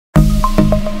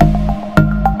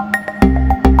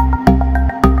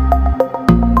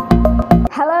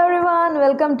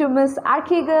Miss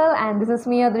Archi girl, and this is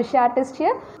me, a Drishya artist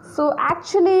here. So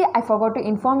actually I forgot to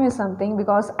inform you something,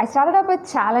 because I started up a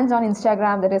challenge on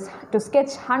Instagram that is to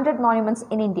sketch 100 monuments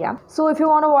in India. So if you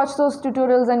want to watch those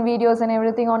tutorials and videos and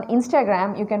everything on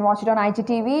Instagram, you can watch it on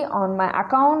IGTV on my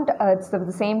account. It's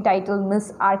the same title,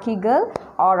 Miss Archi girl,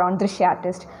 or on Drishya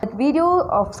artist. The video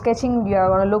of sketching you are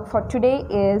going to look for today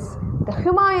is the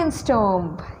Humayun'S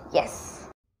tomb. Yes.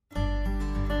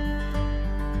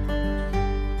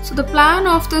 So the plan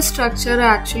of the structure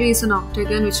actually is an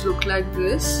octagon which look like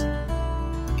this.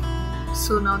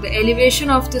 So now the elevation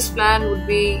of this plan would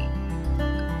be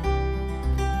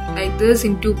like this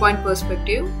in 2-point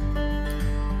perspective.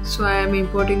 So I am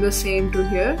importing the same to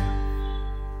here.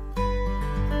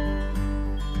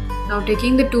 Now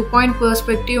taking the 2-point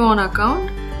perspective on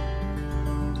account,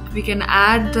 we can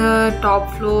add the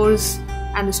top floors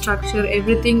and the structure,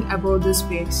 everything above this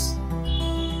base.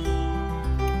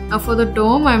 Now for the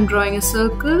dome, I am drawing a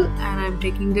circle and I am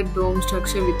taking the dome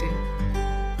structure within.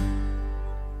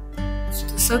 So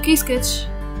the circle sketch.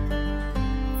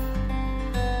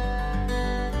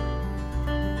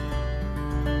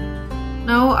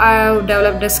 Now I have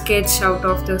developed a sketch out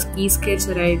of the key sketch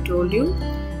that I told you.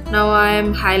 Now I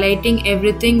am highlighting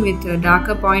everything with a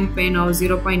darker point pen of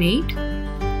 0.8,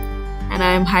 and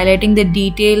I am highlighting the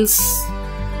details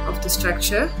of the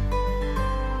structure.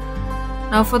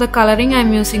 Now for the coloring, I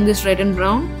am using this red and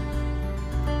brown.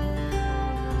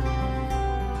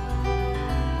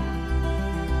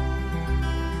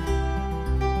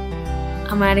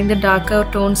 I am adding the darker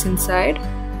tones inside.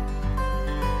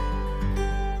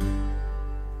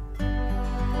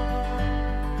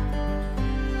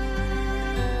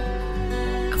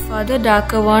 A further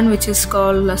darker one, which is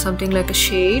called something like a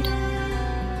shade.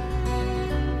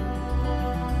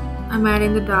 I am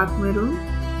adding the dark maroon.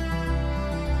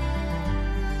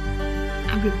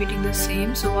 I'm repeating the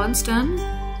same. So once done,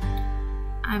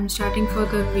 I'm starting for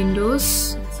the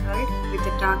windows inside with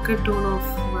a darker tone of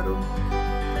maroon.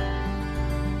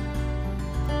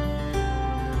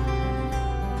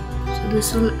 So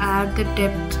this will add the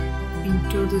depth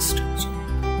into the structure.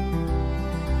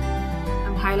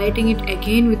 I'm highlighting it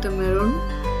again with the maroon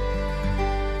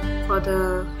for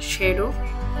the shadow.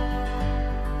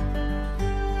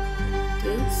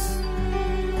 This.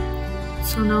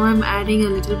 So now I'm adding a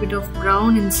little bit of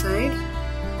brown inside,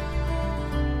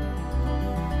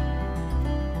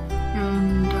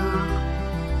 and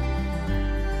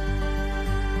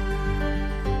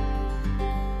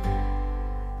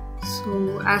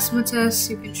so as much as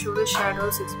you can show the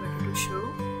shadows, it's better to show.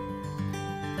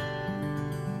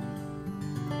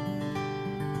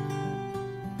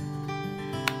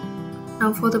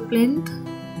 Now for the plinth,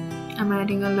 I'm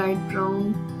adding a light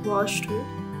brown wash to it.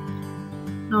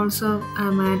 And also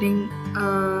I'm adding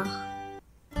a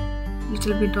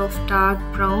little bit of dark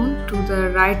brown to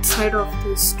the right side of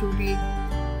this 2D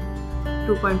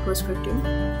 2-point perspective,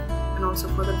 and also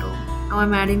for the dome. Now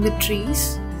I'm adding the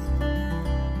trees,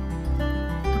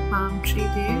 the palm tree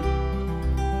there,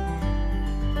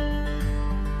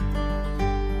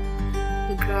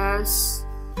 the grass,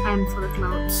 and for the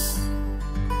clouds.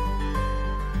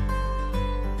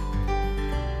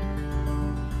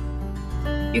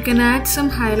 You can add some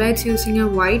highlights using a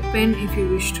white pen if you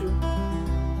wish to.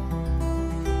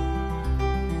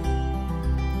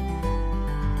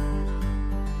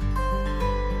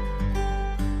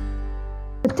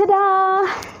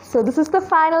 Ta-da! So this is the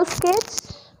final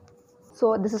sketch.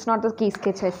 So this is not the key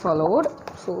sketch I followed.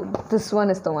 So this one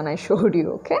is the one I showed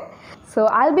you, okay? So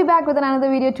I'll be back with another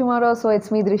video tomorrow. So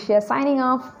it's me, Drishya, signing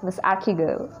off, Miss Archi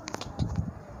girl.